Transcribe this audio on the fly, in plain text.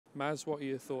Maz, what are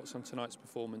your thoughts on tonight's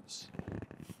performance?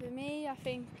 For me, I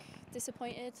think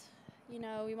disappointed. You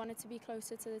know, we wanted to be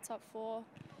closer to the top four.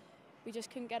 We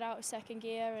just couldn't get out of second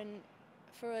gear, and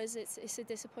for us it's a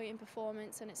disappointing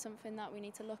performance, and it's something that we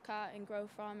need to look at and grow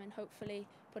from and hopefully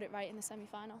put it right in the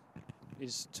semi-final.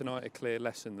 Is tonight a clear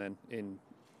lesson then in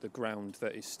the ground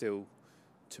that is still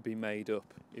to be made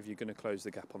up if you're going to close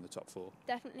the gap on the top four?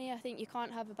 Definitely, I think you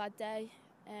can't have a bad day.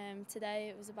 Today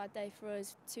it was a bad day for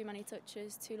us. Too many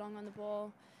touches, too long on the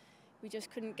ball. We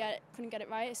just couldn't get it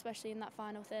right, especially in that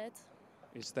final third.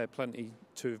 Is there plenty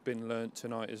to have been learnt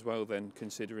tonight as well then,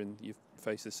 considering you've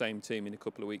faced the same team in a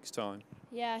couple of weeks' time?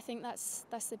 Yeah, I think that's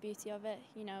the beauty of it.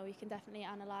 You know, we can definitely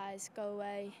analyse, go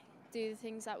away, do the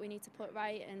things that we need to put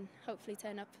right and hopefully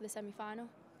turn up for the semi-final.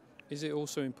 Is it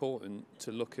also important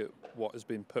to look at what has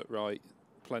been put right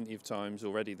plenty of times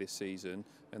already this season,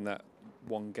 and that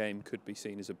one game could be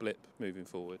seen as a blip moving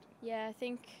forward? Yeah, I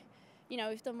think, you know,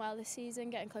 we've done well this season,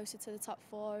 getting closer to the top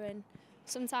four, and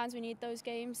sometimes we need those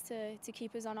games to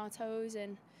keep us on our toes,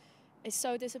 and it's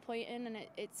so disappointing, and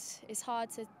it's hard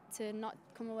to not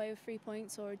come away with 3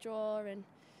 points or a draw. And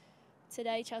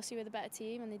today Chelsea were the better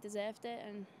team and they deserved it,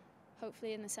 and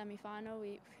hopefully in the semi-final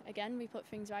we put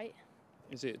things right.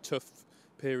 Is it a tough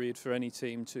period for any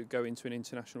team to go into an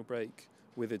international break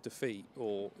with a defeat,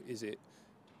 or is it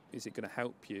going to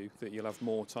help you that you'll have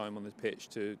more time on the pitch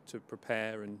to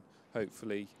prepare and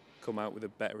hopefully come out with a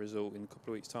better result in a couple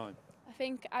of weeks' time? I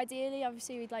think ideally,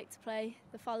 obviously, we'd like to play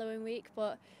the following week,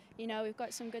 but you know, we've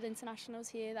got some good internationals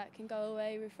here that can go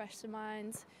away, refresh the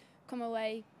minds, come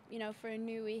away, you know, for a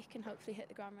new week and hopefully hit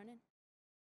the ground running.